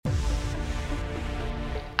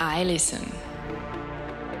I listen.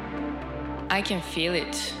 I can feel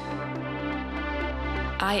it.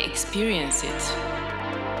 I experience it.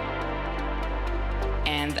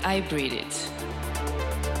 And I breathe it.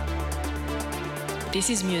 This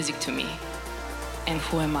is music to me. And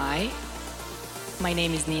who am I? My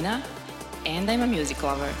name is Nina, and I'm a music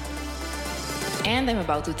lover. And I'm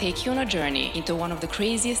about to take you on a journey into one of the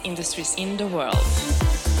craziest industries in the world.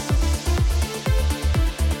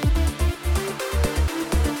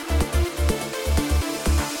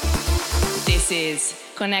 This is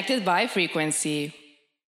Connected by Frequency.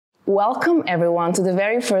 Welcome everyone to the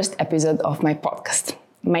very first episode of my podcast.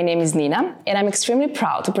 My name is Nina, and I'm extremely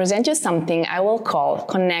proud to present you something I will call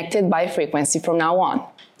Connected by Frequency from now on.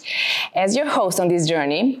 As your host on this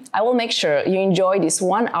journey, I will make sure you enjoy this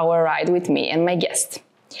 1 hour ride with me and my guest.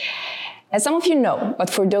 As some of you know, but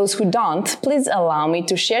for those who don't, please allow me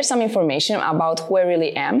to share some information about who I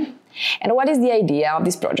really am and what is the idea of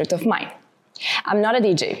this project of mine. I'm not a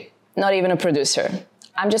DJ, not even a producer.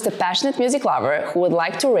 I'm just a passionate music lover who would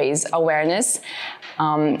like to raise awareness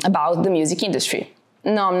about the music industry.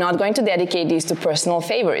 No, I'm not going to dedicate this to personal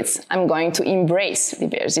favorites. I'm going to embrace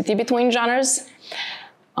diversity between genres,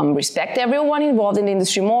 respect everyone involved in the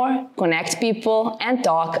industry more, connect people, and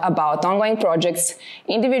talk about ongoing projects,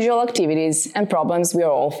 individual activities, and problems we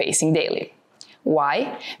are all facing daily.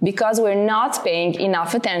 Why? Because we're not paying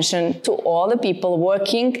enough attention to all the people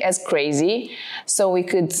working as crazy so we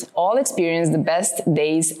could all experience the best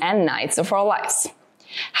days and nights of our lives.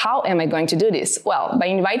 How am I going to do this? Well, by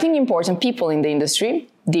inviting important people in the industry,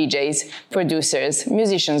 DJs, producers,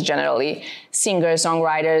 musicians generally, singers,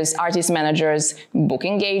 songwriters, artist managers,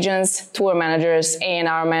 booking agents, tour managers,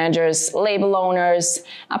 A&R managers, label owners,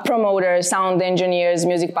 promoters, sound engineers,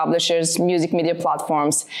 music publishers, music media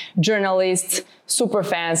platforms, journalists, super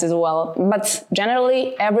fans as well, but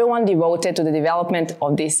generally everyone devoted to the development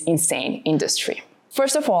of this insane industry.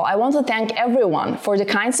 First of all, I want to thank everyone for the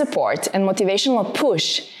kind support and motivational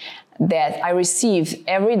push that I receive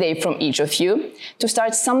every day from each of you to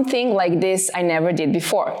start something like this I never did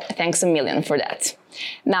before. Thanks a million for that.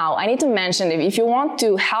 Now, I need to mention that if you want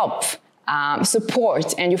to help,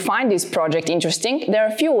 support, and you find this project interesting, there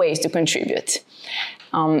are a few ways to contribute.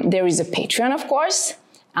 There is a Patreon, of course,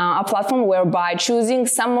 a platform whereby choosing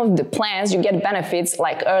some of the plans you get benefits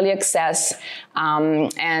like early access and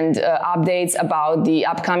updates about the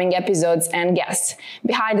upcoming episodes and guests,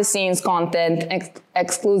 behind the scenes content,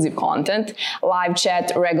 exclusive content, live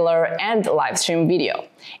chat, regular and live stream video.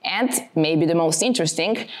 And maybe the most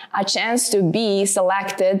interesting, a chance to be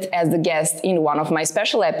selected as the guest in one of my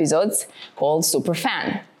special episodes called Super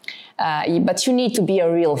Fan. But you need to be a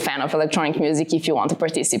real fan of electronic music if you want to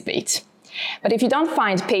participate. But if you don't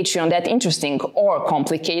find Patreon that interesting or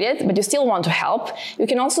complicated, but you still want to help, you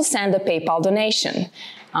can also send a PayPal donation.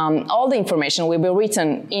 All the information will be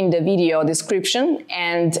written in the video description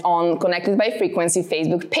and on Connected by Frequency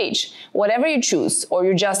Facebook page. Whatever you choose, or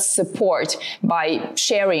you just support by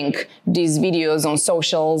sharing these videos on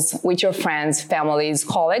socials with your friends, families,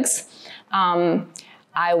 colleagues,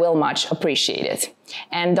 I will much appreciate it.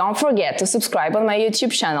 And don't forget to subscribe on my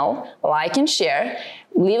YouTube channel, like and share,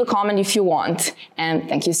 leave a comment if you want, and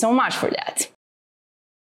thank you so much for that.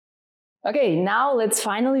 Okay, now let's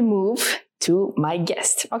finally move to my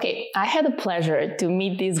guest. Okay, I had the pleasure to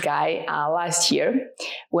meet this guy last year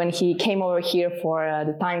when he came over here for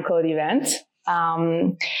the Timecode event.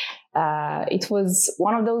 It was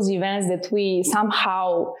one of those events that we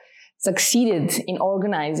somehow succeeded in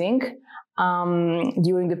organizing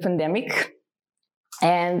during the pandemic.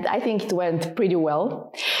 And I think it went pretty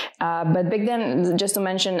well. But back then, just to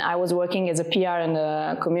mention, I was working as a PR and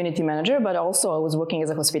a community manager, but also I was working as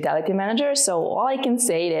a hospitality manager. So all I can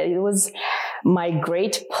say that it was my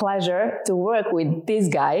great pleasure to work with this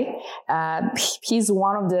guy. He's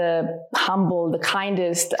one of the humble, the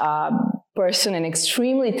kindest person and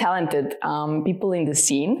extremely talented people in the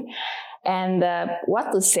scene. And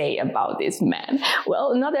what to say about this man?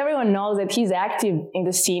 Well, not everyone knows that he's active in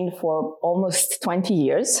the scene for almost 20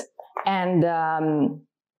 years. And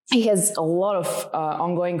he has a lot of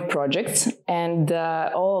ongoing projects, and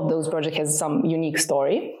all of those projects has some unique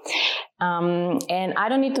story. And I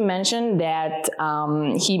don't need to mention that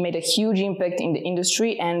he made a huge impact in the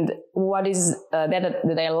industry. And what is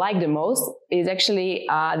that I like the most is actually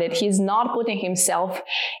that he's not putting himself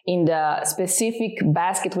in the specific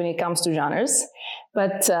basket when it comes to genres,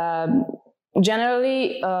 but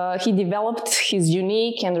generally he developed his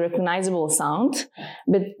unique and recognizable sound,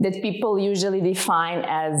 but that people usually define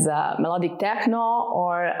as melodic techno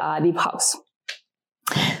or deep house.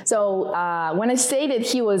 So when I say that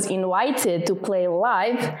he was invited to play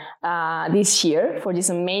live this year for this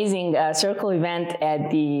amazing Cercle event at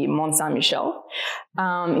the Mont Saint Michell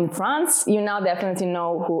in France, you now definitely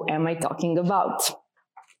know who am I talking about.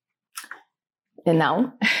 And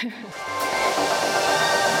now...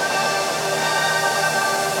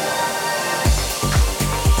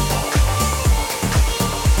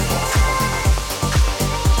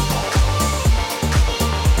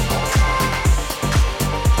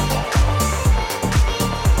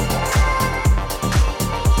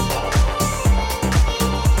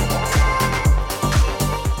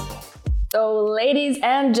 So, ladies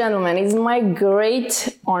and gentlemen, it's my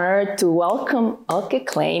great honor to welcome Eelke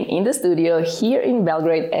Kleijn in the studio here in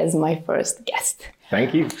Belgrade as my first guest.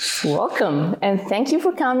 Thank you. Welcome, and thank you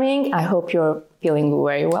for coming. I hope you're feeling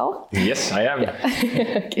very well. Yes, I am.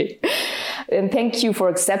 Yeah. Okay. And thank you for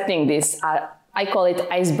accepting this. I call it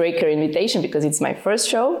icebreaker invitation because it's my first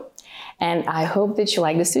show. And I hope that you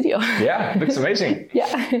like the studio. Yeah, it looks amazing.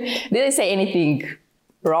 Yeah. Did I say anything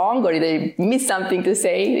wrong, or did I miss something to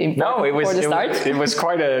say? No, it was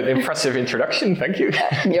quite an impressive introduction. Thank you.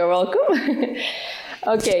 You're welcome.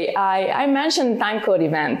 Okay, I mentioned Timecode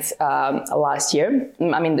event last year.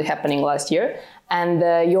 Happening last year, and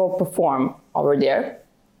you perform over there.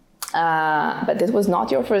 But that was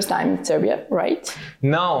not your first time in Serbia, right?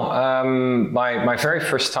 No, my very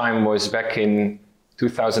first time was back in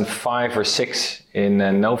 2005 or 6 in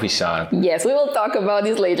Novi Sad. Yes, we will talk about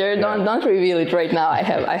this later. Yeah. Don't reveal it right now.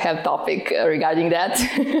 I have topic regarding that.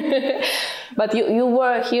 But you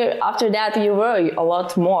were here after that. You were a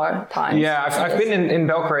lot more times. Yeah, I've been in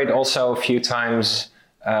Belgrade also a few times.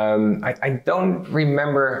 I don't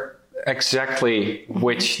remember exactly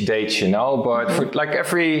which dates, but for like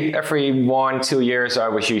every 1-2 years I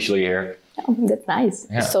was usually here. Oh, that's nice.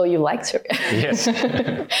 Yeah. So you like Serbia? Yes.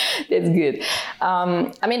 That's good.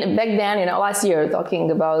 Back then, last year, talking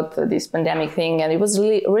about this pandemic thing, and it was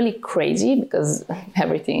really, really crazy because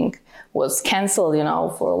everything was canceled,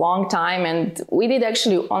 for a long time. And we did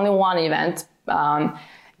actually only one event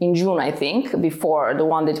in June, I think, before the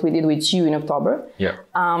one that we did with you in October. Yeah.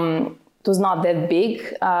 It was not that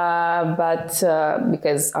big, but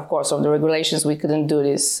because, of course, of the regulations, we couldn't do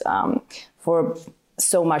this for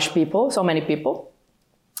so many people.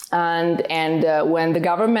 And when the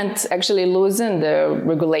government actually loosened the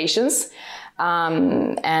regulations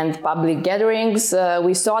and public gatherings,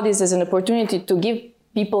 we saw this as an opportunity to give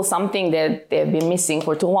people something that they've been missing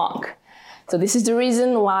for too long. So this is the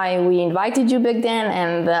reason why we invited you back then,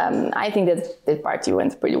 and I think that party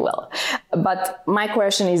went pretty well. But my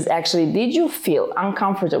question is actually, did you feel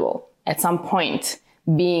uncomfortable at some point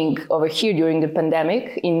being over here during the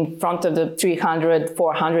pandemic in front of the 300,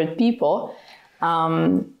 400 people?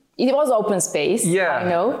 It was open space, yeah. I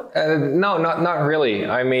know. No, not really.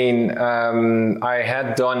 I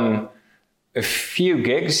had done a few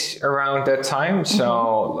gigs around that time.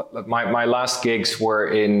 So my last gigs were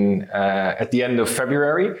at the end of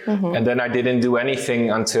February, and then I didn't do anything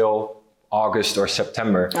until August or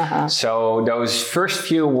September. So those first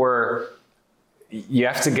few were... You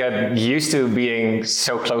have to get used to being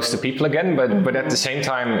so close to people again, but at the same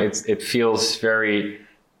time, it feels very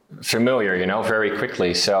familiar, very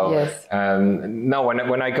quickly. So yes. No,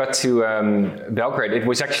 when I got to Belgrade, it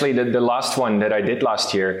was actually the last one that I did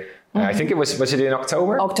last year. I think was it in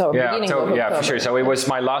October? October, yeah, October, yeah, for sure. So it was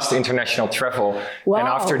my last international travel, and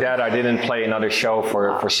after that, I didn't play another show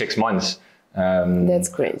for 6 months. That's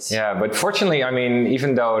great. Yeah, but fortunately,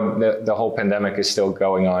 even though the whole pandemic is still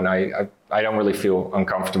going on, I don't really feel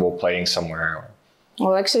uncomfortable playing somewhere.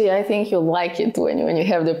 Well, actually, I think you'll like it when you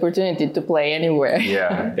have the opportunity to play anywhere.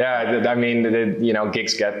 Yeah.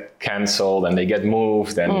 Gigs get canceled and they get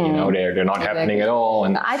moved, and they're not happening at all.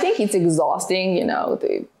 And I think it's exhausting,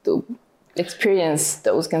 to experience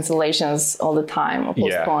those cancellations all the time or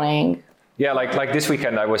postponing. Yeah, like this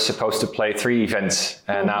weekend I was supposed to play 3 events,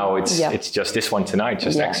 and now it's just this one tonight,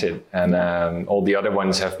 just Exit, and all the other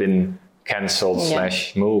ones have been cancelled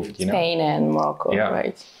 / moved. Spain and Morocco,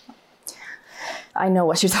 right? I know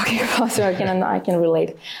what you're talking about, so I can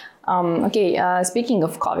relate. Speaking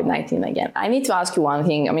of COVID-19 again, I need to ask you one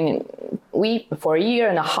thing. We for a year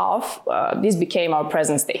and a half, this became our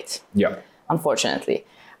present state. Yeah, unfortunately,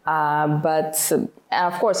 but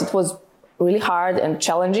of course it was really hard and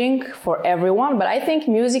challenging for everyone, but I think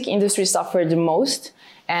music industry suffered the most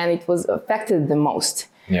and it was affected the most.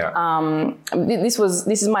 Yeah. This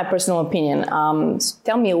is my personal opinion.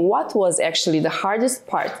 Tell me, what was actually the hardest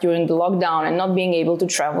part during the lockdown and not being able to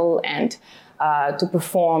travel and to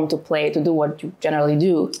perform, to play, to do what you generally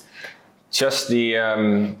do? Just the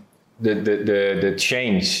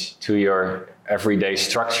change to your everyday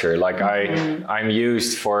structure. Like I'm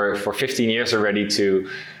used for 15 years already to,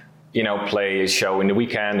 play a show in the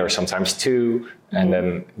weekend or sometimes two. And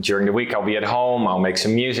then during the week I'll be at home, I'll make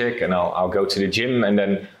some music and I'll go to the gym. And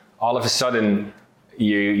then all of a sudden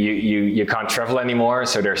you can't travel anymore.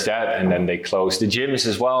 So there's that. And then they close the gyms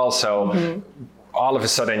as well. So all of a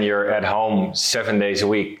sudden you're at home 7 days a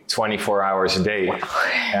week, 24 hours a day. Wow.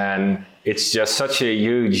 And it's just such a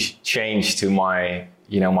huge change to my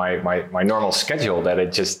normal schedule that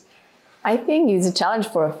it just... I think it's a challenge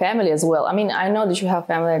for a family as well. I mean, I know that you have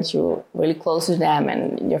family that you're really close to them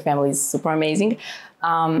and your family is super amazing.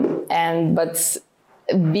 But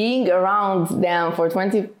being around them for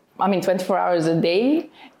 24 hours a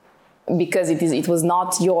day, because it was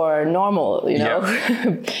not your normal,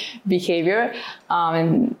 behavior.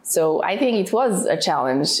 And so I think it was a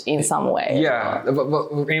challenge in some way. Yeah,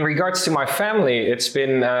 but in regards to my family, it's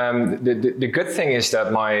been, the good thing is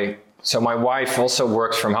that my wife also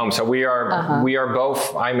works from home. So we are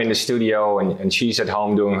both, I'm in the studio and she's at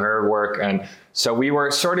home doing her work. And so we were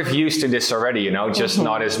sort of used to this already, just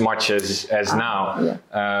not as much as now.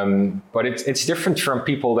 Yeah. But it's different from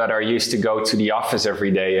people that are used to go to the office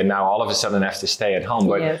every day and now all of a sudden have to stay at home.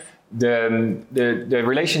 But yes. The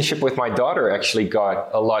relationship with my daughter actually got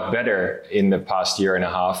a lot better in the past year and a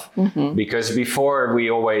half, because before we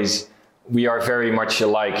are very much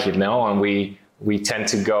alike, and we tend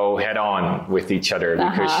to go head on with each other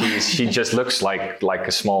because she just looks like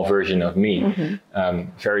a small version of me,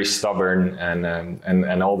 very stubborn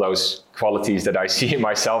and all those qualities that I see in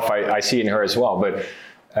myself, I see in her as well. But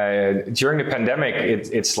during the pandemic,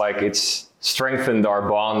 it's strengthened our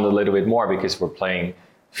bond a little bit more because we're playing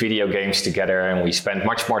video games together and we spend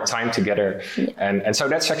much more time together. Yeah. And so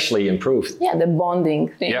that's actually improved. Yeah, the bonding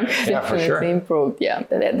thing. Yeah, for sure. Improved. Yeah,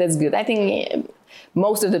 that's good. I think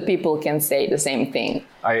most of the people can say the same thing.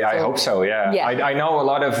 I hope so, yeah. I know a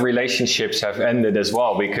lot of relationships have ended as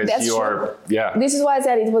well because true. This is why I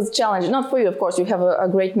said it was a challenge. Not for you, of course. You have a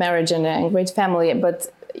great marriage and a great family, but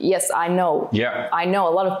yes, I know. Yeah. I know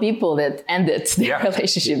a lot of people that ended their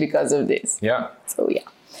relationship because of this. Yeah. So, yeah.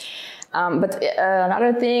 But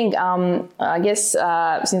another thing, I guess,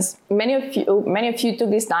 since many of you took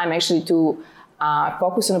this time actually to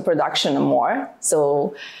focus on the production more,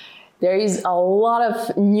 so there is a lot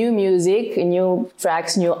of new music, new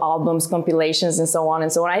tracks, new albums, compilations, and so on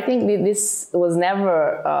and so on. I think this was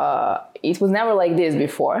never, it was never like this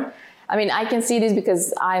before. I mean, I can see this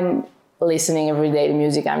because I'm listening every day to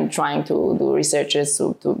music. I'm trying to do researches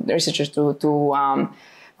to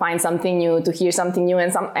find something new, to hear something new,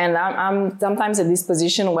 and I'm sometimes at this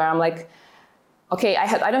position where I'm like, okay,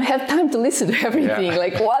 I don't have time to listen to everything. Yeah.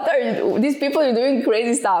 Like, what are these people are doing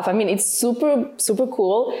crazy stuff? I mean, it's super, super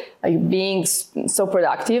cool, like being so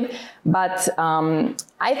productive. But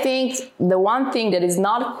I think the one thing that is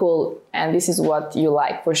not cool, and this is what you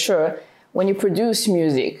like for sure, when you produce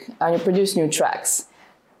music and you produce new tracks,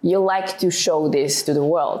 you like to show this to the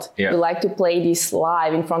world. Yeah. You like to play this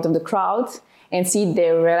live in front of the crowd and see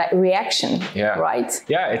their reaction, right?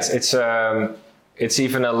 Yeah, it's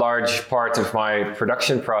even a large part of my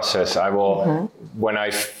production process. I will, when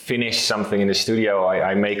I finish something in the studio,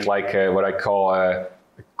 I make like what I call a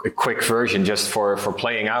quick version just for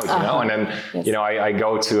playing out, and then, I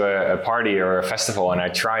go to a party or a festival and I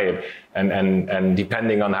try it. And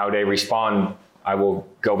depending on how they respond, I will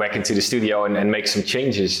go back into the studio and make some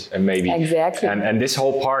changes and maybe. Exactly. And this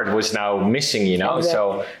whole part was now missing, Exactly.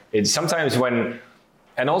 So it's sometimes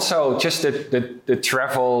and also just the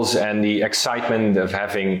travels and the excitement of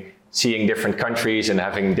seeing different countries and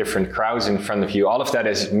having different crowds in front of you, all of that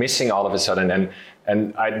is missing all of a sudden.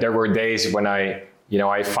 And there were days when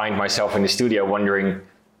I find myself in the studio wondering,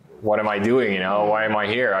 what am I doing? Why am I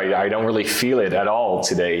here? I don't really feel it at all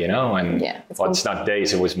today, and it's not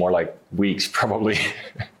days, it was more like weeks probably.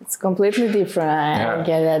 It's completely different. I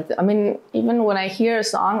get it. I mean, even when I hear a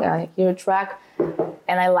song, I hear a track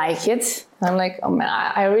and I like it, I'm like, oh man,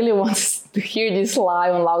 I really want to hear this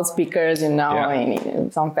live on loudspeakers, in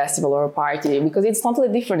some festival or a party, because it's totally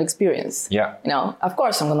different experience. Yeah. Of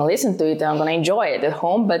course I'm going to listen to it and I'm going to enjoy it at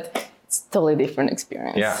home, but it's a totally different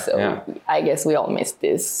experience. Yeah, so I guess we all miss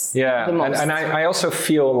this. Yeah, the most. And I also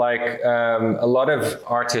feel like a lot of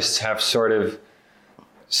artists have sort of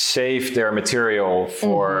saved their material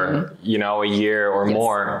for a year or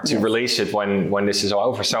more to release it when this is all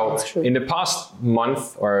over. So in the past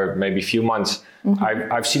month or maybe few months,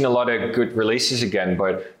 I've seen a lot of good releases again,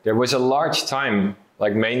 but there was a large time,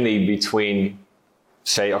 like mainly between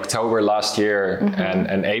say October last year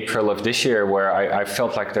and April of this year, where I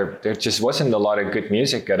felt like there just wasn't a lot of good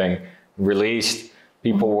music getting released.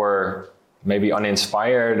 People were maybe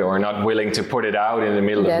uninspired or not willing to put it out in the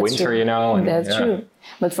middle of winter, true. you know. And, That's true.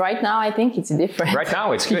 But right now, I think it's different. Right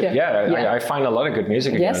now, it's good. I find a lot of good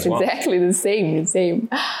music again as well. Yes, exactly the same.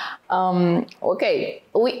 Okay,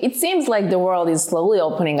 it seems like the world is slowly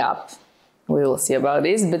opening up. We will see about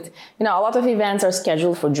this, but a lot of events are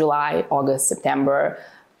scheduled for July, August, September.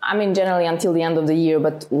 I mean, generally until the end of the year,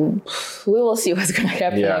 but we will see what's going to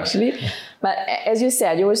happen actually. But as you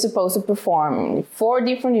said, you were supposed to perform 4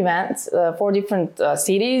 different events, 4 different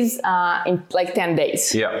cities in like 10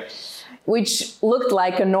 days. Yeah. Which looked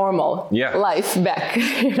like a normal life back,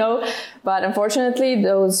 But unfortunately,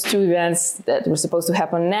 those 2 events that were supposed to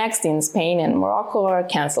happen next in Spain and Morocco are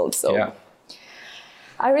cancelled. So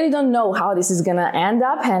I really don't know how this is going to end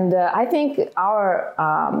up. And I think our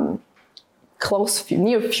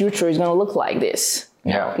near future is going to look like this.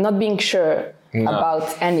 Not being sure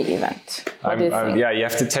about any event. You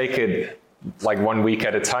have to take it like 1 week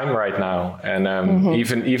at a time right now. And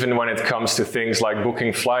even when it comes to things like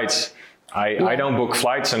booking flights, I don't book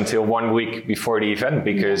flights until 1 week before the event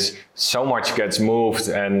because so much gets moved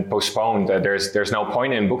and postponed that there's no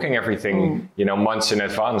point in booking everything, months in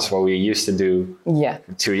advance, what we used to do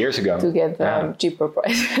 2 years ago. To get cheaper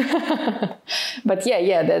price. But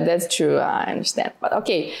that's true. I understand. But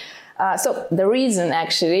okay. So the reason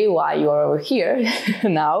actually why you are over here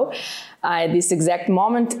now, this exact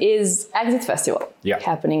moment, is Exit Festival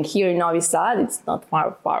happening here in Novi Sad. It's not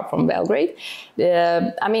far from Belgrade.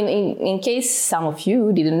 In case some of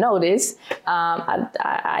you didn't know this,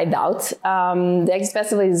 I doubt, the Exit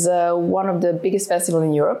Festival is one of the biggest festivals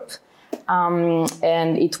in Europe.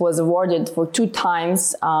 And it was awarded for 2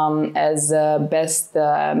 times as best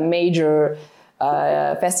major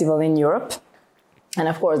festival in Europe. And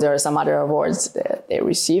of course, there are some other awards that they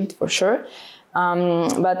received for sure.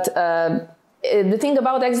 But the thing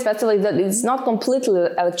about Exit Festival is that it's not completely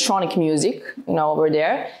electronic music, over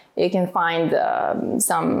there. You can find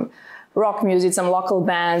some rock music, some local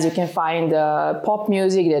bands. You can find pop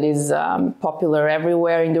music that is popular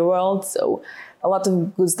everywhere in the world. So a lot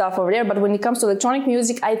of good stuff over there. But when it comes to electronic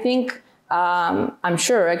music, I think, I'm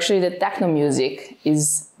sure actually that techno music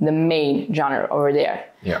is the main genre over there.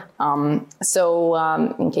 Yeah. So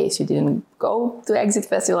in case you didn't go to Exit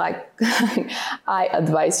Festival, I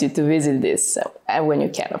advise you to visit this when you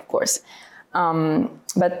can, of course.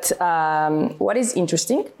 But what is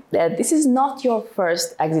interesting, that this is not your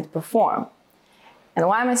first Exit perform. And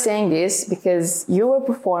why am I saying this? Because you were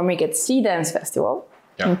performing at Sea Dance Festival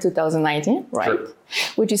in 2019, right? Sure.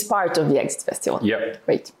 Which is part of the Exit Festival. Yeah.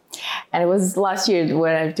 Great. And it was last year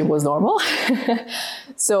when everything was normal.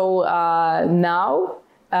 So now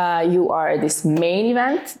you are at this main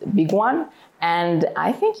event, the big one, and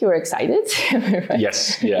I think you're excited. Right?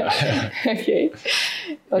 Yes, yeah. Okay.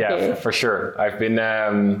 Yeah, for sure. I've been,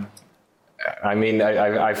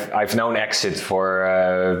 I've known Exit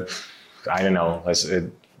for, I don't know,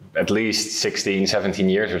 at least 16, 17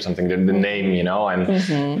 years or something, the name,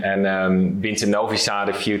 and been to Novi Sad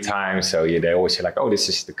a few times. So they always say like, oh, this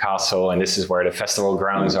is the castle and this is where the festival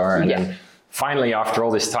grounds are. And then finally, after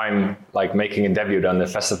all this time, like making a debut on the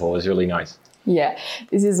festival is really nice. Yeah,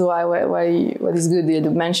 this is why what is good that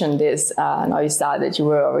you mentioned this, Novi Sad, that you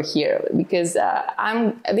were over here, because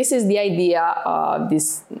this is the idea of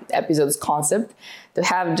this episode's concept, to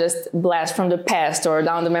have just blast from the past or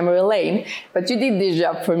down the memory lane. But you did this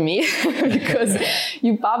job for me because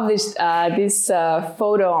you published this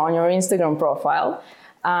photo on your Instagram profile.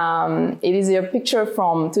 It is your picture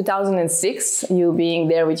from 2006, you being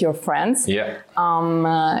there with your friends. Yeah.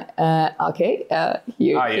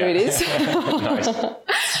 Here it is. Nice.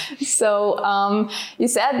 So you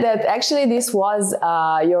said that actually this was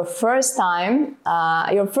your first time,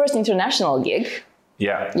 your first international gig.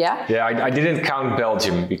 Yeah. Yeah. Yeah. I didn't count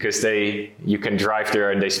Belgium because you can drive there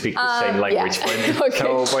and they speak the same language. Yeah. But,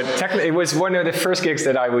 but technically it was one of the first gigs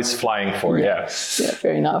that I was flying for. Yeah. Yeah.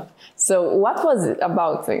 Fair enough. So what was it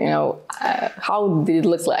about? How did it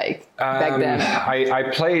look like back then? I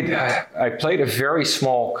played a very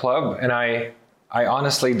small club, and I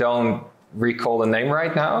honestly don't recall the name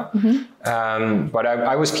right now. Mm-hmm. But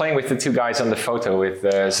I was playing with the 2 guys on the photo, with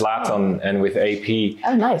Zlatan and with AP.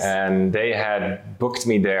 Oh, nice. And they had booked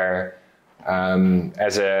me there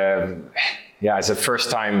as a first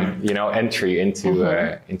time entry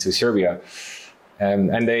into Serbia.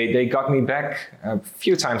 And they got me back a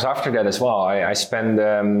few times after that as well. I spent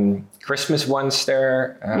Christmas once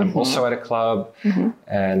there, also at a club. Mm-hmm.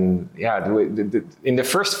 And in the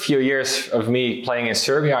first few years of me playing in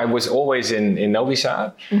Serbia, I was always in Novi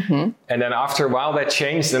Sad. Mm-hmm. And then after a while that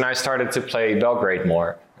changed, and I started to play Belgrade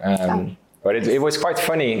more. But it was quite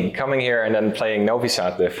funny coming here and then playing Novi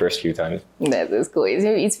Sad the first few times. That is cool.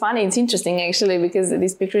 It's funny, it's interesting actually, because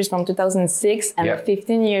this picture is from 2006 and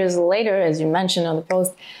 15 years later, as you mentioned on the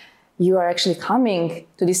post, you are actually coming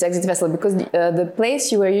to this Exit Festival because the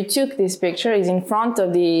place where you took this picture is in front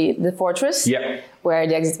of the fortress, where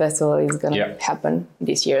the Exit Festival is going to happen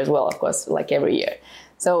this year as well, of course, like every year.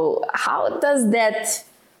 So how does that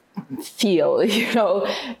feel,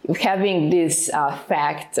 having this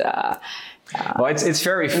fact? Well, it's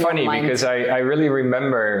very funny because I really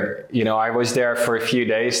remember, I was there for a few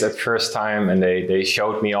days that first time, and they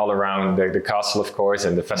showed me all around the castle, of course,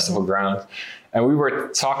 and the festival grounds. And we were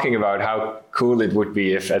talking about how cool it would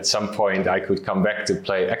be if at some point I could come back to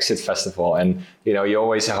play Exit Festival. And, you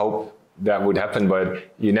always hope that would happen,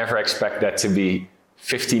 but you never expect that to be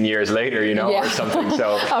 15 years later, or something.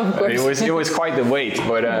 So it was quite the wait,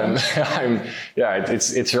 but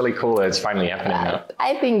it's really cool that it's finally happening now.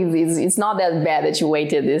 I think it's not that bad that you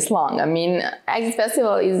waited this long. I mean, Exit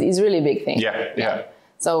Festival is really a big thing. Yeah.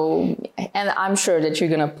 So, and I'm sure that you're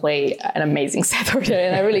going to play an amazing set over there,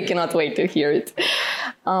 and I really cannot wait to hear it.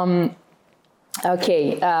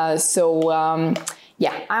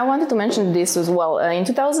 I wanted to mention this as well. In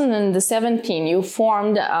 2017, you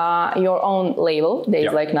formed your own label,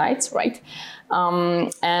 Days Like Nights, right?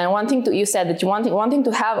 And you said that you wanting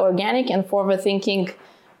to have organic and forward-thinking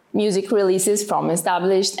music releases from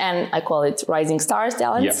established and I call it rising stars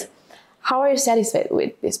talents. How are you satisfied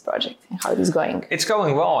with this project and how it is going? It's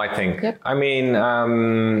going well, I think. I mean,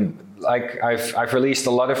 I've released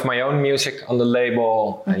a lot of my own music on the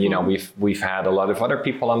label. And, we've had a lot of other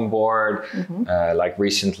people on board, like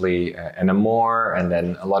recently Enamor, and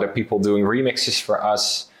then a lot of people doing remixes for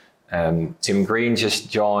us. Tim Green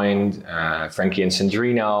just joined, Frankie and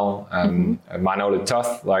Sandrino, Mano the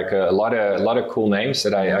Tuth, like a lot of cool names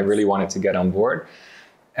that I really wanted to get on board.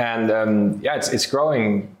 And it's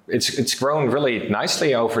growing. It's grown really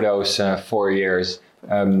nicely over those 4 years.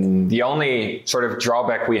 The only sort of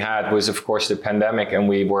drawback we had was, of course, the pandemic, and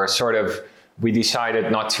we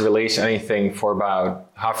decided not to release anything for about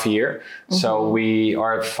half a year. So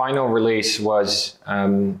our final release was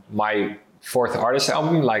my fourth artist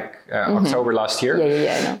album, October last year.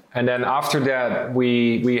 Yeah, I know. And then after that,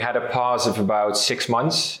 we had a pause of about 6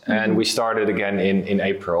 months, and we started again in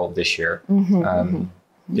April this year.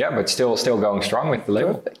 But still going strong with the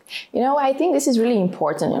label. Perfect. I think this is really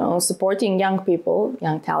important, supporting young people,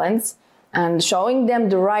 young talents, and showing them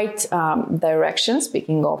the right direction,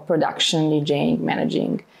 speaking of production, DJing,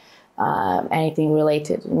 managing, anything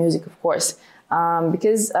related to music, of course.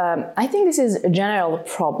 Because I think this is a general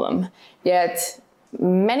problem that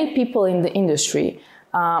many people in the industry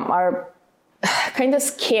are kind of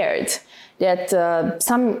scared that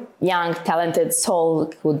some young, talented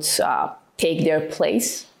soul could take their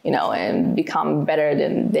place, and become better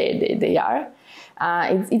than they are.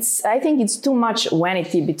 I think it's too much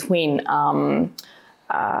vanity between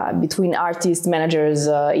artists, managers,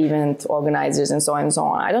 event organizers, and so on and so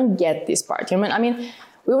on. I don't get this part. I mean,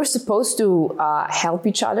 we were supposed to help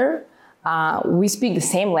each other. We speak the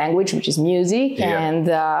same language, which is music, and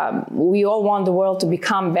we all want the world to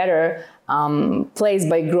become better place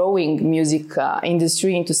by growing music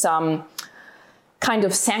industry into some kind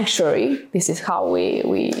of sanctuary. This is how we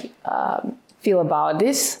feel about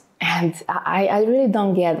this, and I really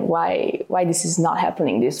don't get why this is not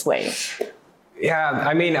happening this way. Yeah,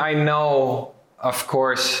 I mean, I know, of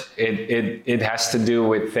course, it has to do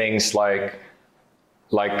with things like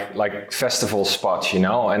festival spots,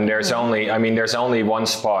 and there's only one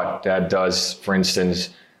spot that does, for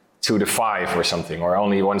instance, 2 to 5 or something, or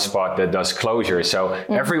only one spot that does closure. So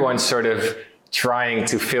everyone's sort of trying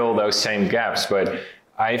to fill those same gaps, but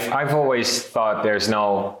I've always thought there's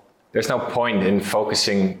no point in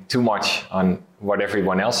focusing too much on what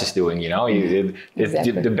everyone else is doing.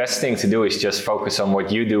 The best thing to do is just focus on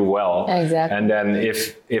what you do well, and then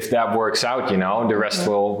if that works out, the rest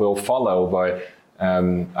will follow. But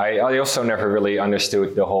I also never really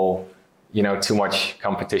understood the whole, too much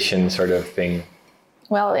competition sort of thing.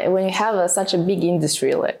 Well, when you have such a big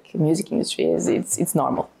industry like music industry, it's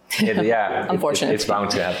normal. Unfortunately, it's bound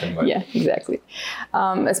to happen. But. Yeah, exactly.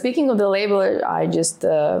 Speaking of the label, I just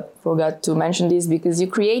forgot to mention this because you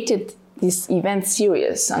created this event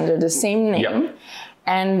series under the same name,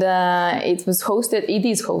 and it is hosted.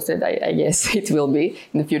 I guess it will be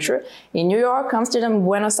in the future in New York, Amsterdam,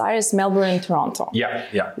 Buenos Aires, Melbourne, and Toronto.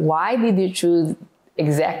 Yeah. Why did you choose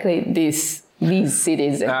exactly these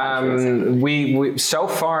cities? We so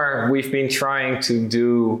far we've been trying to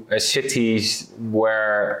do cities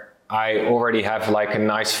where I already have like a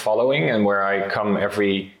nice following and where I come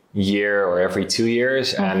every year or every 2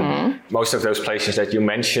 years. And most of those places that you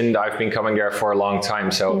mentioned, I've been coming there for a long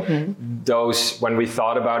time. So those, when we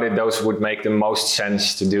thought about it, those would make the most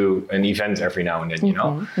sense to do an event every now and then, you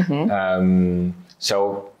know?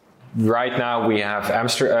 So right now we have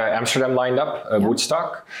Amsterdam lined up,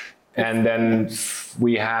 Woodstock. And then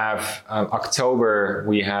we have October,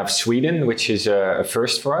 we have Sweden, which is a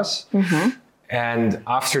first for us. And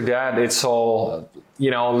after that, it's all,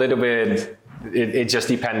 you know, a little bit, it just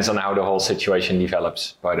depends on how the whole situation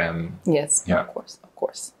develops. But yes, of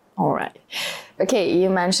course. All right. Okay, you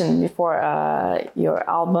mentioned before your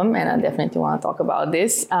album, and I definitely want to talk about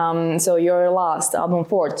this. So your last album,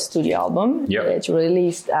 fourth studio album, that you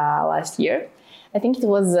released last year. I think it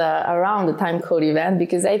was around the Time Code event,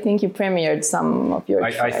 because I think you premiered some of your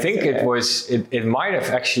tracks. I think it might have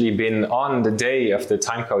actually been on the day of the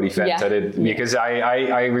Time Code event because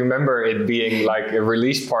I remember it being like a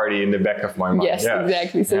release party in the back of my mind. Yes,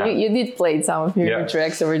 exactly. So you did play some of your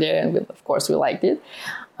tracks over there, and of course we liked it.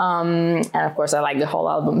 And of course I like the whole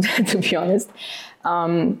album, to be honest.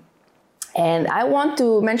 And I want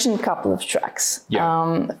to mention a couple of tracks.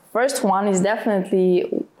 First one is definitely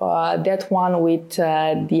that one with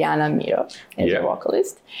Diana Miro as a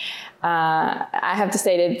vocalist. I have to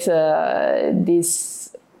say that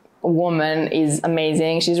this woman is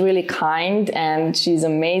amazing. She's really kind, and she's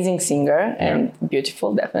an amazing singer and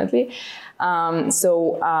beautiful, definitely.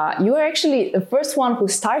 So you are actually the first one who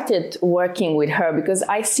started working with her, because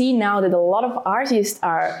I see now that a lot of artists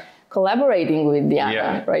are collaborating with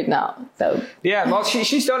Diana right now. So well,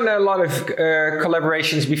 she's done a lot of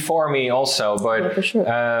collaborations before me also, but for sure.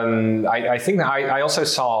 I think I also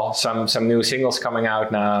saw some new singles coming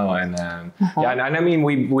out now, and and I mean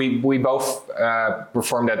we both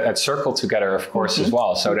performed at Cercle together, of course, as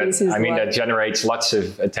well. So that generates lots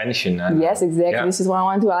of attention. Yes, exactly. This is what I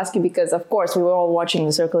wanted to ask you, because of course we were all watching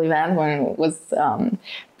the Cercle event when it was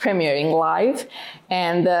premiering live,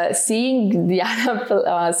 and seeing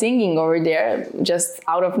Diana singing over there just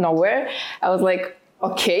out of nowhere, I was like,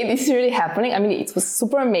 okay, this is really happening. I mean, it was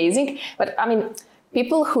super amazing. But I mean,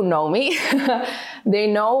 people who know me, they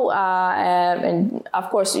know, and of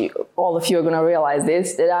course, all of you are going to realize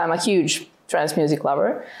this, that I'm a huge trance music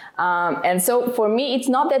lover. And so for me, it's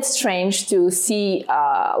not that strange to see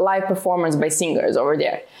live performance by singers over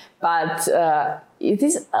there. But it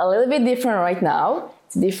is a little bit different right now.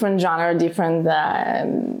 It's different genre, different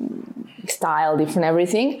style, different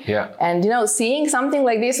everything. And, you know, seeing something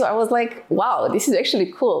like this, I was like, wow, this is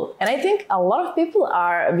actually cool. And I think a lot of people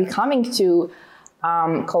are becoming to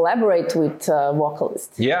collaborate with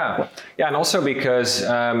vocalists. And also because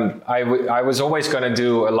I was always going to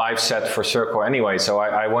do a live set for Cercle anyway. So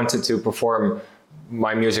I wanted to perform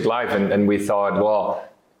my music live, and we thought, well,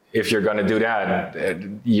 if you're going to do that,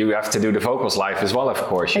 you have to do the vocals live as well, of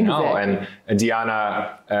course, you know. And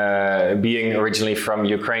Diana, being originally from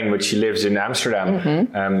Ukraine, but she lives in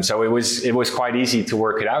Amsterdam, so it was quite easy to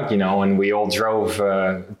work it out, you know. And we all drove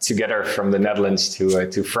together from the Netherlands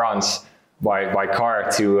to France by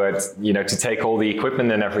car to to take all the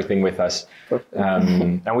equipment and everything with us.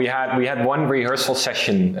 And we had one rehearsal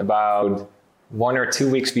session about 1 or 2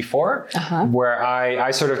 weeks before, where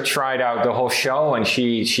I sort of tried out the whole show, and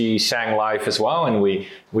she sang live as well, and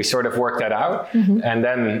we sort of worked that out. And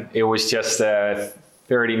then it was just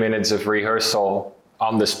 30 minutes of rehearsal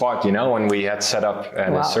on the spot, you know, when we had set up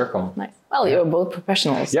a Cercle. Nice. Well, you're both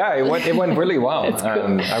professionals. Yeah, it went really well.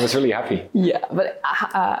 I was really happy. Yeah, but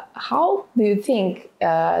how do you think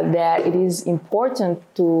that it is important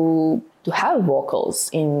to have vocals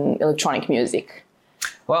in electronic music?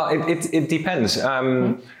 Well, it depends.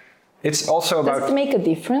 It's also about... Does it make a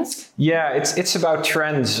difference? Yeah, it's about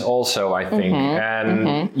trends also, I think.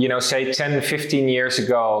 And, you know, say 10, 15 years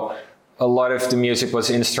ago, a lot of the music was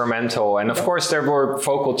instrumental. And of course, there were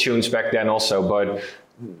vocal tunes back then also, but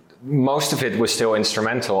most of it was still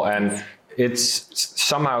instrumental. And it's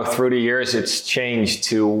somehow through the years, it's changed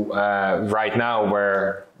to right now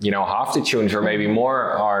where, you know, half the tunes or maybe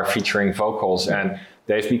more are featuring vocals. And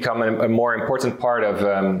they've become a more important part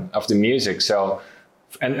of the music. So,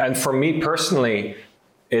 and for me personally,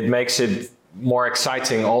 it makes it more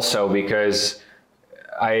exciting also, because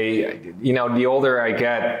the older I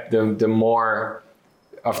get, the more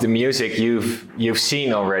of the music you've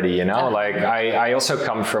seen already, you know. Like I also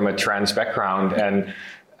come from a trance background, and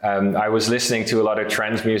I was listening to a lot of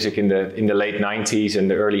trance music in the late 90s and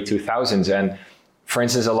the early 2000s, and for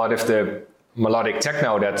instance, a lot of the melodic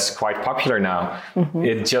techno that's quite popular now,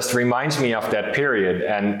 it just reminds me of that period,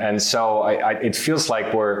 and so it feels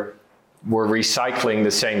like we're we're recycling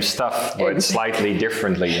the same stuff, but slightly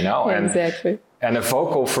differently, you know? Exactly. And a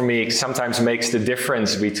vocal for me sometimes makes the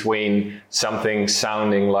difference between something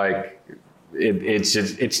sounding like it's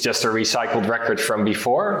just a recycled record from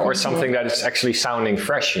before, or something that is actually sounding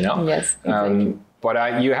fresh, you know? Yes, exactly.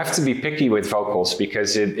 But you have to be picky with vocals,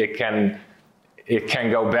 because it can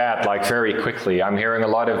go bad like very quickly. I'm hearing a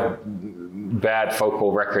lot of bad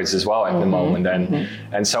vocal records as well at the moment,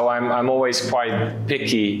 and so I'm always quite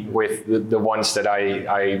picky with the ones that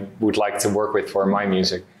I would like to work with for my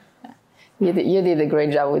music. You did a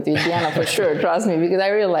great job with Diana, for sure. Trust me, because I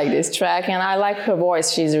really like this track, and I like her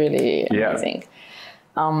voice. She's really amazing.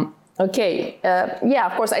 Okay.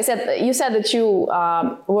 Of course. You said that you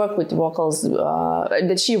work with vocals.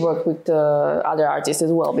 That she worked with other artists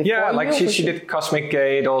as well before. Yeah, like she did Cosmic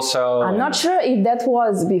Gate also. I'm not sure if that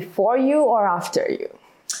was before you or after you.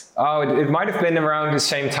 Oh, it might have been around the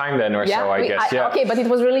same time then, or so, I guess. Okay, but it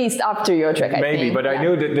was released after your track, I think. But I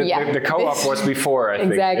knew that the co-op was before, I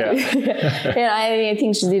think. Exactly. Yeah. And I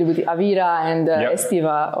think she did with Avira and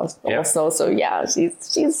Estiva also. So yeah, she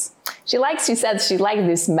said she liked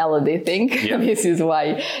this melody thing. Yeah. This is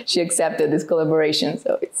why she accepted this collaboration.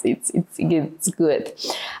 So it's good.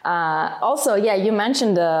 Also, you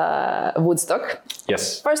mentioned Woodstock.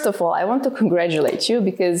 Yes. First of all, I want to congratulate you,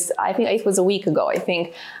 because I think it was a week ago. I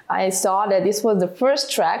think I saw that this was the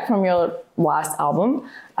first track from your last album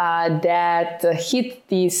that hit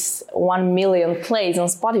these 1 million plays on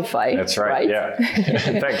Spotify. That's right? Yeah.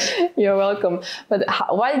 Thanks. You're welcome. But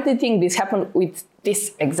why do you think this happened with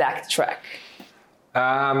this exact track?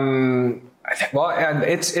 Well,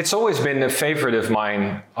 it's always been a favorite of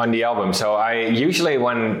mine on the album. So I usually,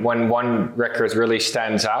 when one record really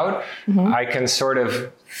stands out, I can sort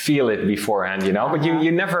of feel it beforehand, you know. But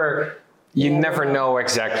you never know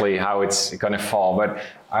exactly how it's going to fall. But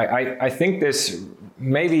I think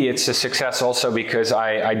maybe it's a success also because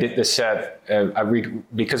I did the set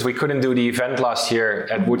because we couldn't do the event last year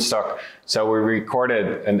at Woodstock. So we recorded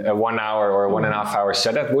a 1 hour or 1.5 hour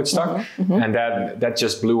set at Woodstock, and that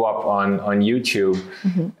just blew up on YouTube.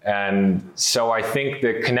 And so I think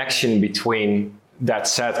the connection between that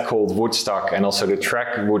set called Woodstock and also the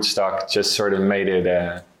track Woodstock just sort of made it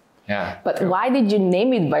But why did you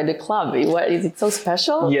name it by the club? Is it so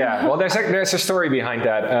special? Yeah, well, there's a story behind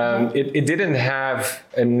that. It didn't have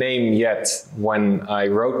a name yet when I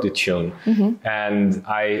wrote the tune. And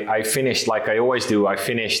I finished, like I always do, I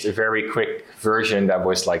finished a very quick version that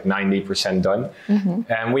was like 90% done.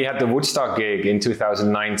 And we had the Woodstock gig in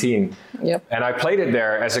 2019. Yep. And I played it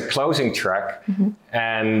there as a closing track.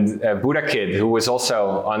 And Buddha Kid, who was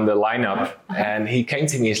also on the lineup, and he came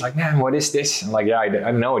to me, he's like, man, what is this? I'm like, I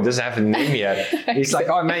don't know, it doesn't have a name yet. He's like,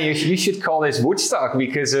 oh man, you should call this Woodstock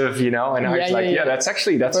because of, you know, and I was like, that's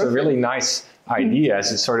perfect. A really nice idea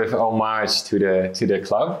as a sort of homage to the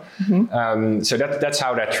club. So that's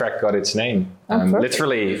how that track got its name,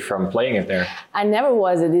 literally from playing it there. I never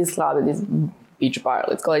was at this club, at this beach bar,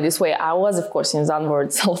 let's call it this way. I was, of course, in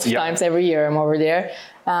Zandvoort a lot of times every year. I'm over there.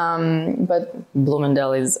 But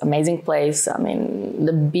Bloomingdale is an amazing place. I mean,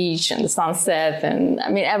 the beach and the sunset, and I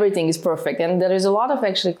mean, everything is perfect. And there is a lot of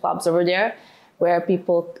actually clubs over there where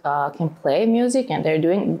people can play music, and they're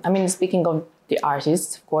doing, I mean, speaking of the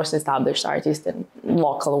artists, of course, established artists and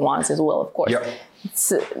local ones as well, of course.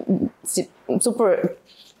 It's super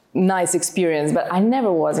nice experience, but I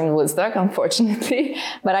never was in Woodstock, unfortunately.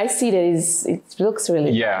 But I see that it looks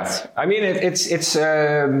really nice. I mean, it's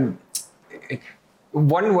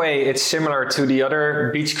one way it's similar to the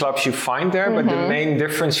other beach clubs you find there, but the main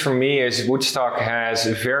difference for me is Woodstock has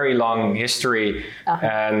a very long history,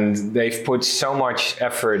 and they've put so much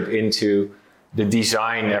effort into the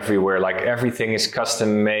design everywhere. Like everything is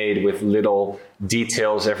custom made with little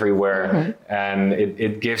details everywhere, and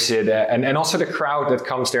it gives it and also the crowd that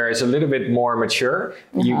comes there is a little bit more mature.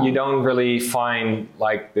 You don't really find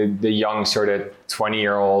like the young sort of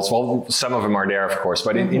 20-year-olds. Well, some of them are there, of course,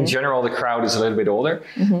 but in general the crowd is a little bit older,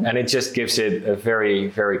 and it just gives it a very,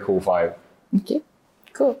 very cool vibe. Okay,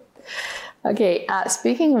 cool. Okay,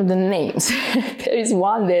 speaking of the names, there is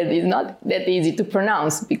one that is not that easy to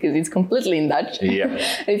pronounce because it's completely in Dutch.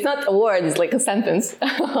 It's not a word, it's like a sentence.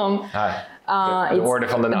 The Orde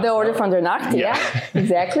van de Nacht. The Orde van de Nacht,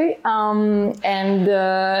 exactly. I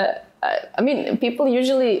mean, people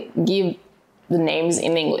usually give the names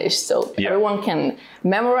in English, so everyone can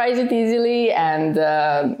memorize it easily and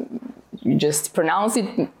you just pronounce it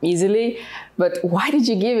easily. But why did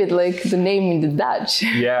you give it like the name in the Dutch?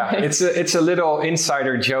 Yeah, it's a little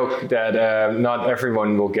insider joke that not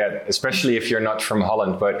everyone will get, especially if you're not from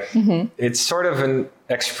Holland. But it's sort of an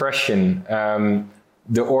expression.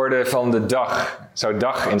 de orde van de dag. So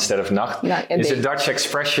dag instead of nacht is a Dutch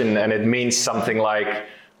expression, and it means something like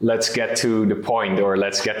let's get to the point or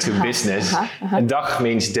let's get to business. And dag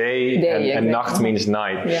means day and nacht means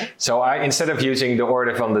night. Yeah. So instead of using the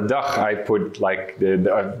order van de dag, I put like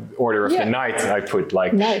the order of the night. I put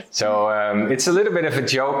like so it's a little bit of a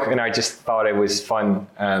joke, and I just thought it was fun.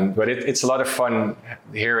 But it's a lot of fun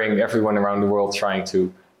hearing everyone around the world trying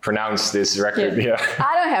to pronounce this record. Yeah.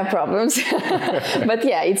 I don't have problems, but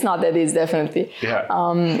yeah, it's not that easy, definitely. Yeah.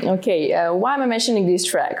 Why am I mentioning this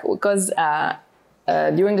track? Because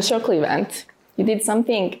during the Cercle event, you did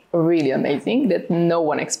something really amazing that no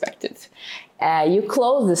one expected. You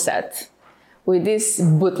closed the set with this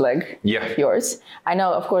bootleg of yours. I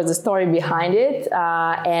know, of course, the story behind it,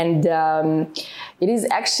 and it is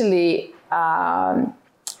actually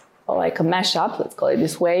like a mashup, let's call it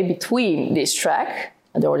this way, between this track,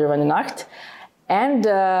 De Orde van de Nacht, and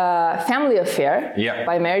Family Affair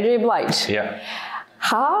by Mary J. Blige. Yeah.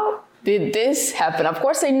 How did this happen? Of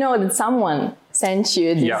course, I know that someone sent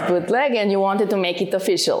you this bootleg and you wanted to make it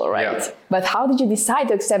official, right? Yeah. But how did you decide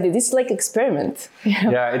to accept it? This is like experiment.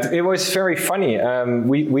 Yeah, it was very funny.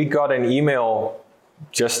 We got an email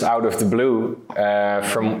just out of the blue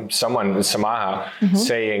from someone, Samaha,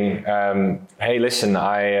 saying, hey, listen,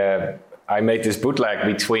 I made this bootleg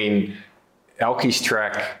between Eelke's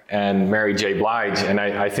track and Mary J. Blige, and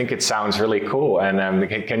I think it sounds really cool. And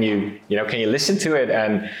can you listen to it?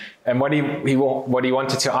 And what he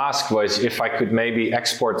wanted to ask was if I could maybe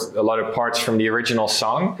export a lot of parts from the original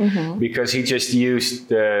song, because he just used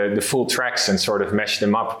the full tracks and sort of meshed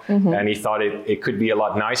them up, and he thought it could be a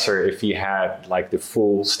lot nicer if he had like the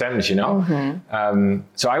full stems, you know.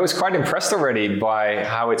 So I was quite impressed already by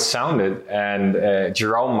how it sounded, and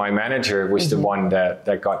Jerome, my manager, was the one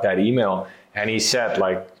that got that email. And he said,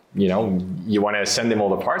 like, you know, you want to send him all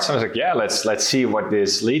the parts? And I was like, yeah, let's see what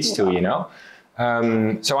this leads to, you know.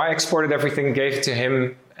 So I exported everything, gave it to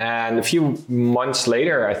him. And a few months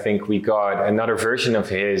later, I think we got another version of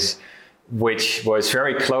his, which was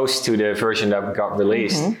very close to the version that got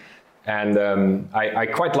released. And I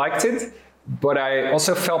quite liked it, but I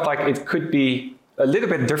also felt like it could be a little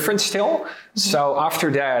bit different still. So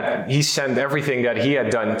after that, he sent everything that he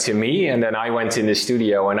had done to me, and then I went in the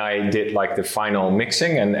studio and I did like the final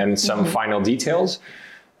mixing and some final details.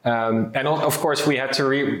 And of course, we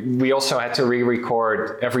also had to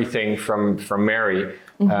re-record everything from Mary.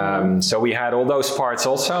 So we had all those parts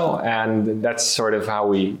also, and that's sort of how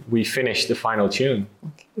we finished the final tune.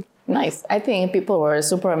 Okay. Nice. I think people were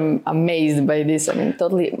super amazed by this. I mean,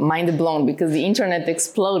 totally mind blown, because the internet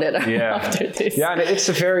exploded after this. Yeah, it's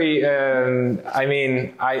a very. I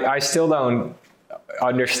mean, I still don't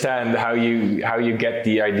understand how you get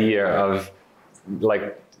the idea of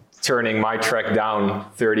like turning my track down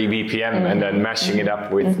 30 BPM and then mashing it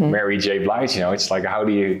up with Mary J. Blige. You know, it's like how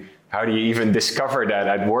do you even discover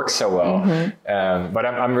that works so well? But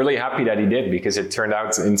I'm really happy that he did, because it turned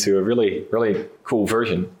out into a really, really cool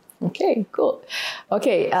version. Okay, cool.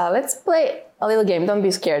 Okay, let's play a little game. Don't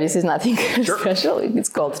be scared. This is nothing special. It's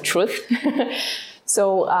called Truth.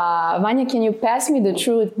 So, Vanya, can you pass me the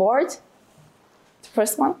Truth board? The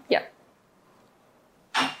first one? Yeah.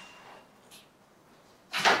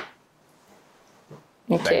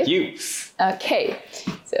 Okay. Thank you. Okay,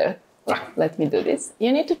 so let me do this.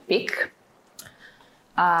 You need to pick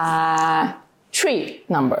 3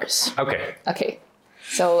 numbers. Okay. Okay,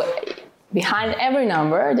 so behind every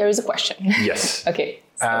number, there is a question. Yes. Okay.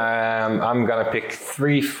 So. I'm gonna pick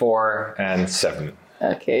 3, 4, and 7.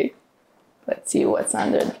 Okay. Let's see what's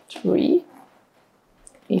under 3.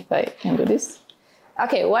 If I can do this.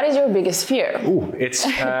 Okay, what is your biggest fear? Ooh, it's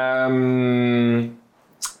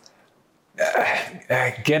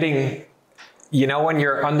getting, you know, when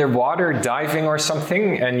you're underwater diving or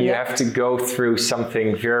something and you have to go through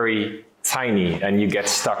something very tiny and you get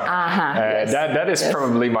stuck. Yes. That is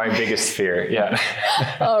probably my biggest fear. Yeah.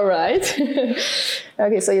 All right.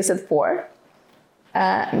 Okay, so you said 4.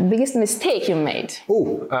 Biggest mistake you made?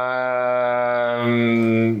 Ooh,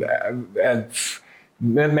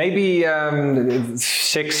 maybe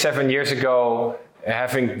 6, 7 years ago,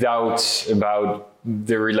 having doubts about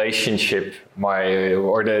the relationship, my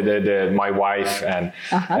wife, and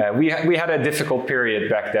we had a difficult period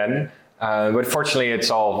back then. But fortunately,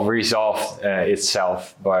 it's all resolved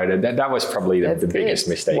itself. But that was probably the biggest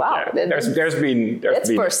mistake. Wow, yeah. There's been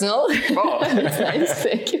personal. Oh. That's nice.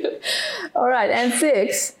 Thank you. All right, and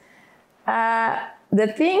 6. The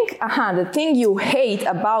thing you hate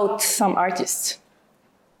about some artists.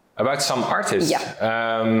 About some artists. Yeah.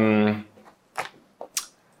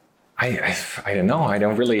 I don't know. I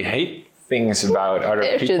don't really hate things about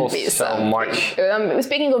other people so much.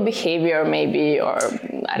 Speaking of behavior, maybe, or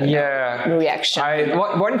I don't know, reaction.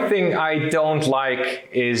 One thing I don't like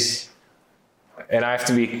is, and I have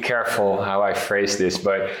to be careful how I phrase this,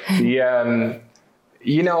 but the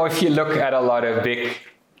if you look at a lot of big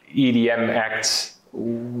EDM acts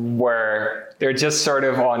where they're just sort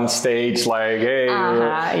of on stage like, hey,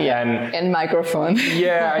 and microphone.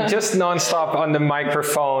 Just nonstop on the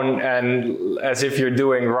microphone, and as if you're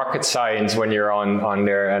doing rocket science when you're on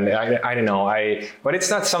there. And I don't know, but it's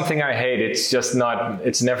not something I hate. It's just not,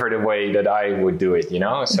 it's never the way that I would do it,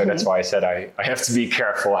 So that's why I said I have to be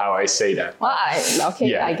careful how I say that. Well,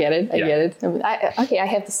 I get it. I get it. I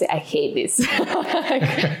have to say I hate this.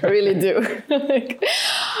 I really do.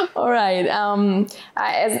 All right.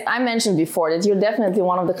 As I mentioned before, that you're definitely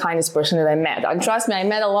one of the kindest person that I met. And trust me, I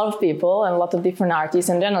met a lot of people and a lot of different artists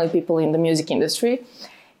and generally people in the music industry.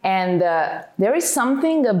 And there is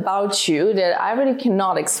something about you that I really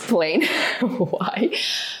cannot explain why,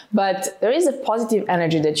 but there is a positive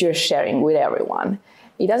energy that you're sharing with everyone.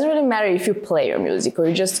 It doesn't really matter if you play your music or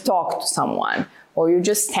you just talk to someone or you're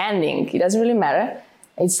just standing. It doesn't really matter.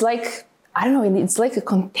 It's like, I don't know, it's like a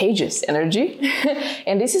contagious energy.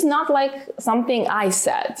 And this is not like something I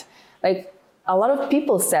said. Like a lot of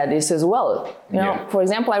people said this as well. For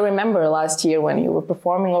example, I remember last year when you were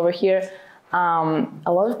performing over here,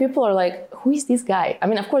 a lot of people are like, who is this guy? I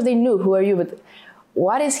mean, of course they knew who are you, but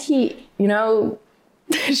what is he,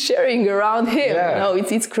 sharing around him?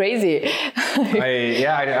 It's crazy.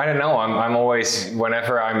 I don't know. I'm always,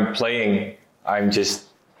 whenever I'm playing, I'm just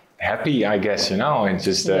happy, I guess, it's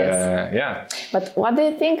just, But what do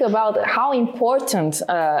you think about how important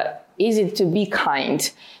is it to be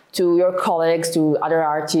kind to your colleagues, to other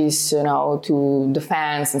artists, to the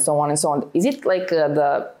fans and so on and so on? Is it like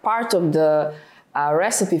the part of the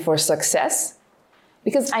recipe for success?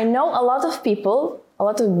 Because I know a lot of people, a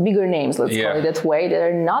lot of bigger names, let's call it that way, that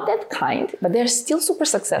are not that kind, but they're still super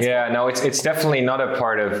successful. Yeah, no, it's definitely not a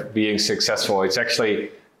part of being successful. It's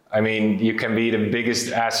actually, you can be the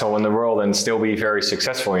biggest asshole in the world and still be very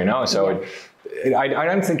successful, So I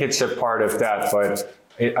don't think it's a part of that, but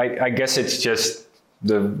I guess it's just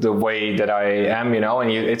the way that I am, and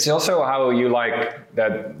it's also how you like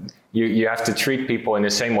that you have to treat people in the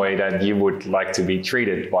same way that you would like to be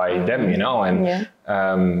treated by them,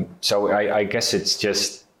 and so I guess it's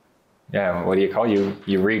just, what do you call you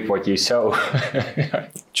reap what you sow.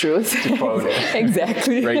 Truth. To quote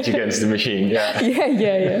exactly. Rage Against the Machine.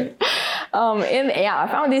 Yeah. I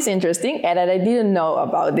found this interesting and I didn't know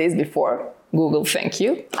about this before. Google, thank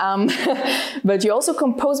you. But you also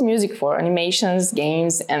compose music for animations,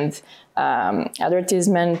 games, and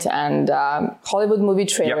advertisement, and Hollywood movie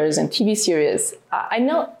trailers and TV series. I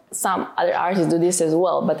know some other artists do this as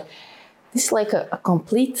well, but this is like a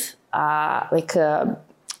complete,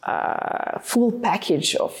 full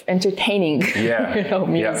package of entertaining,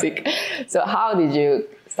 music. So how did you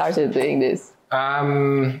start doing this?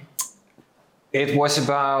 It was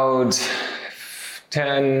about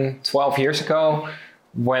 10, 12 years ago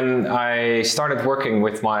when I started working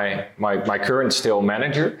with my current still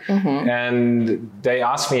manager, and they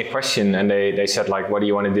asked me a question, and they said, like, what do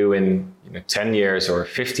you want to do in 10 years or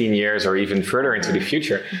 15 years or even further into the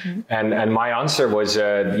future? And my answer was,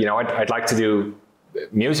 I'd like to do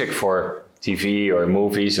music for TV or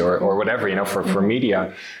movies or whatever, for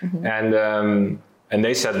media. And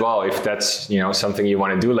they said, well, if that's, something you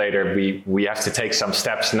want to do later, we have to take some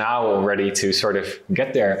steps now already to sort of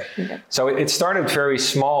get there. So it started very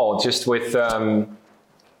small, just with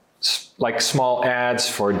like small ads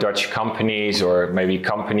for Dutch companies or maybe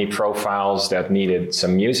company profiles that needed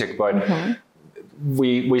some music. But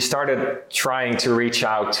we started trying to reach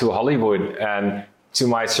out to Hollywood, and to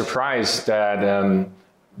my surprise,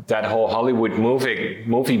 that whole Hollywood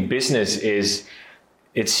movie business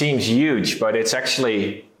it seems huge, but it's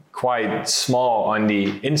actually quite small on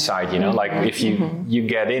the inside, like if you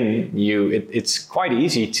get in, it's quite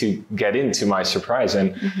easy to get in, to my surprise.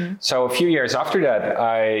 And so a few years after that,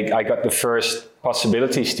 I got the first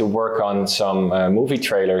possibilities to work on some movie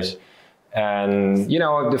trailers. And,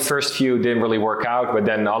 the first few didn't really work out, but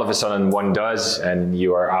then all of a sudden one does, and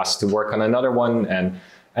you are asked to work on another one.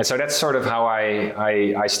 And so that's sort of how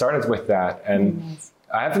I started with that. And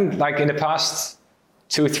I haven't, like in the past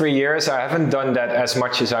 2-3 years, I haven't done that as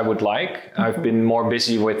much as I would like. I've been more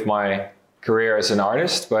busy with my career as an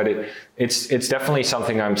artist, but it's definitely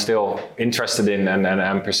something I'm still interested in and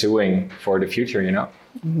I'm pursuing for the future,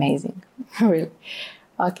 Amazing, really.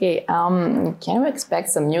 Okay, can we expect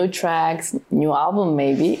some new tracks, new album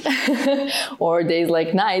maybe, or days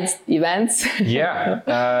like nights, events? Yeah,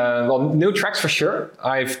 well, new tracks for sure.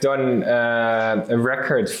 I've done a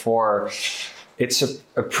record for, it's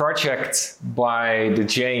a project by the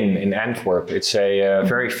Jane in Antwerp. It's a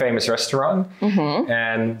very famous restaurant.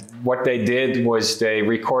 And what they did was they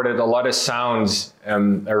recorded a lot of sounds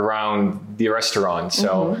around the restaurant.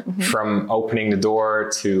 So from opening the door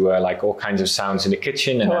to like all kinds of sounds in the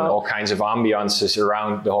kitchen, and then all kinds of ambiances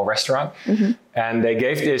around the whole restaurant. And they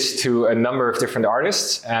gave this to a number of different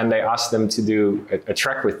artists, and they asked them to do a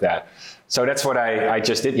track with that. So that's what I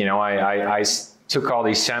just did. You know, I took all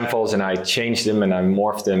these samples and I changed them and I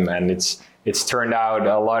morphed them, and it's turned out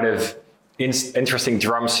a lot of interesting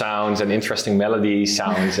drum sounds and interesting melody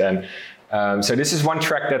sounds. And so this is one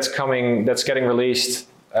track that's getting released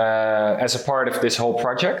as a part of this whole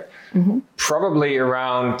project, probably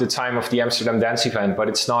around the time of the Amsterdam Dance Event, but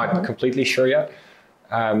it's not completely sure yet.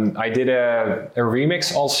 I did a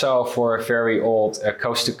remix also for a very old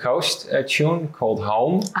Coast to Coast tune called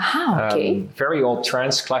Home. Very old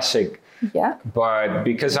trance classic. Yeah. But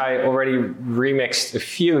because I already remixed a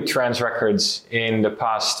few trance records in the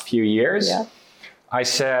past few years, I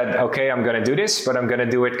said, okay, I'm going to do this, but I'm going to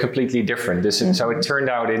do it completely different. So it turned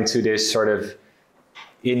out into this sort of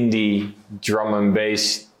indie drum and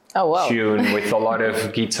bass tune with a lot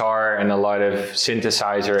of guitar and a lot of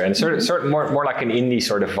synthesizer and sort of more like an indie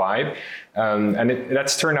sort of vibe. And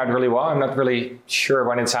that's turned out really well. I'm not really sure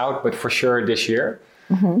when it's out, but for sure this year.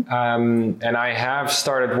 And I have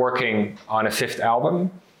started working on a 5th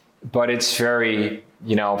album, but it's very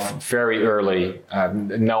early.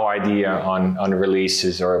 No idea on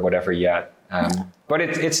releases or whatever yet. But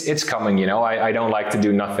it's coming. You know, I don't like to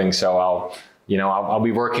do nothing, so I'll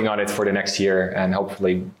be working on it for the next year and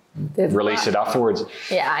hopefully release it afterwards.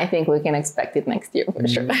 Yeah, I think we can expect it next year for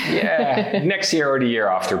sure. Yeah, next year or the year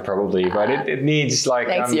after probably, but it needs like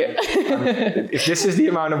next year. If this is the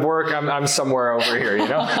amount of work, I'm somewhere over here, you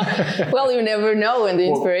know. Well, you never know when the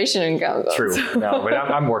inspiration comes. True, no, but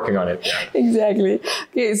I'm working on it. Yeah. Exactly.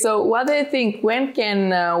 Okay, so what do you think? When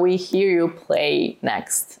can we hear you play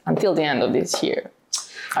next? Until the end of this year?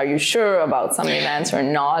 Are you sure about some events or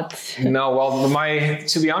not? No, well,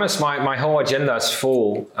 to be honest, my whole agenda is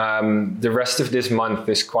full. The rest of this month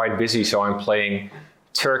is quite busy, so I'm playing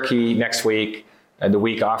Turkey next week. The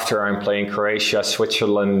week after, I'm playing Croatia,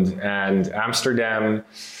 Switzerland, and Amsterdam.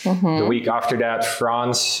 The week after that,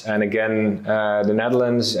 France, and again, the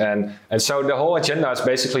Netherlands. And so the whole agenda is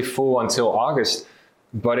basically full until August.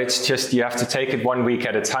 But it's just, you have to take it 1 week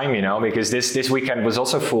at a time, you know, because this weekend was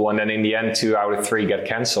also full. And then in the end, 2 out of 3 get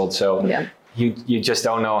canceled. So you just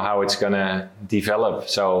don't know how it's going to develop.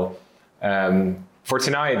 So for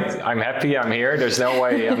tonight, I'm happy I'm here. There's no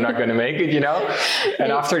way I'm not going to make it, you know.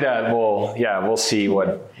 And after that, we'll see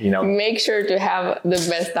what, you know. Make sure to have the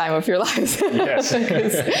best time of your life. Yes.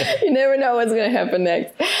 You never know what's going to happen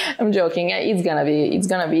next. I'm joking.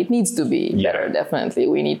 It needs to be better, definitely.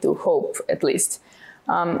 We need to hope at least.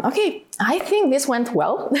 Okay, I think this went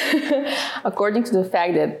well, according to the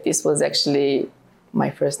fact that this was actually my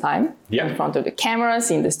first time in front of the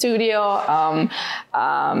cameras in the studio,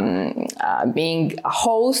 being a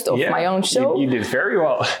host of my own show. You did very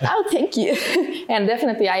well. Oh, thank you. And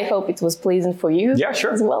definitely, I hope it was pleasant for you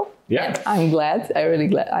as well. Yeah. And I'm glad. I'm really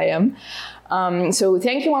glad I am. So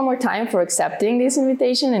thank you one more time for accepting this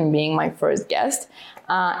invitation and being my first guest.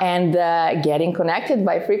 And getting connected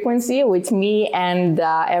by frequency with me and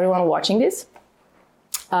everyone watching this.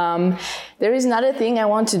 There is another thing I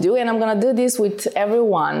want to do, and I'm going to do this with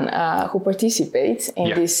everyone who participates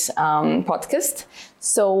in this podcast.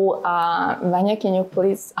 So, Vanya, can you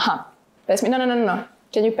please pass me? No.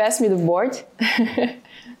 Can you pass me the board?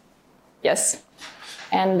 Yes.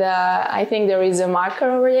 And I think there is a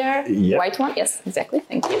marker over there. White one. Yes, exactly.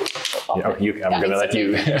 Thank you. I'm going to let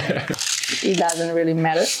you. It doesn't really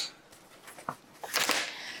matter.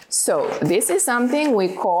 So this is something we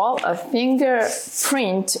call a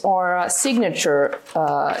fingerprint or a signature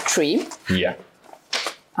tree. Yeah.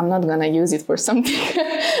 I'm not gonna use it for something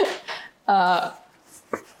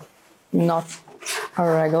not a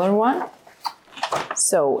regular one.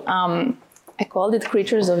 So I called it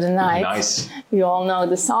Creatures of the Night. Nice. You all know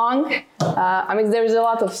the song. I mean, there's a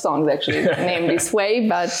lot of songs actually named this way,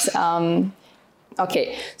 but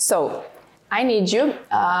okay. So I need you,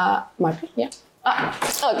 Marco,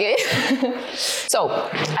 okay. So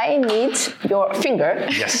I need your finger.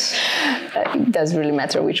 Yes. It doesn't really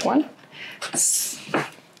matter which one.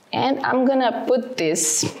 And I'm gonna put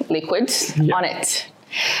this liquid on it.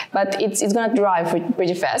 But it's going to drive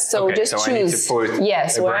pretty fast. So okay, just so choose, I need to put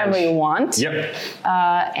yes, wherever branch. you want. Yep.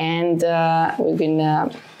 And we're going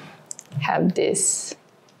to have this.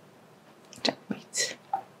 Wait.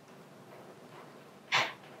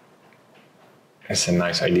 That's a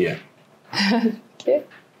nice idea. Okay.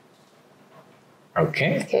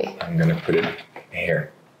 Okay. Okay. I'm going to put it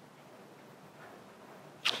here.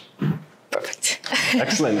 Perfect.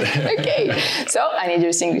 Excellent. Okay, so I need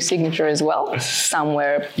your signature as well,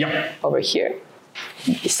 somewhere Yep. over here,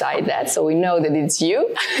 beside that, so we know that it's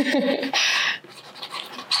you.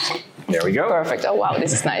 There we go. Perfect. Oh wow,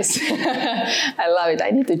 this is nice. I love it.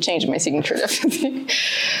 I need to change my signature definitely.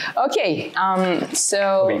 Okay,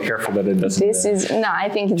 so Be careful that it doesn't. this is no. I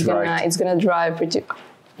think it's gonna drive pretty.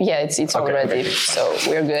 Yeah, it's Okay, already. okay. So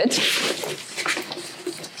we're good.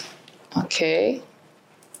 Okay.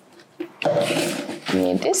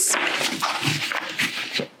 Need this.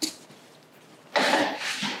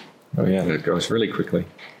 Oh yeah, that goes really quickly.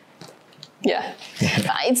 Yeah,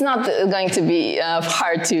 it's not going to be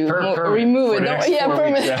hard to remove it.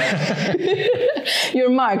 Permanent. You're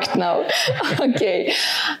marked now. Okay.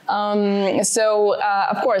 So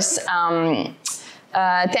of course,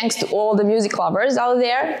 thanks to all the music lovers out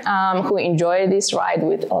there who enjoy this ride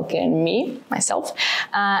with Eelke and myself.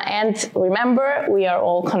 And remember, we are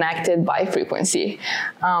all connected by frequency.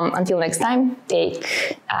 Until next time, take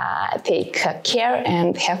care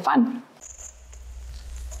and have fun.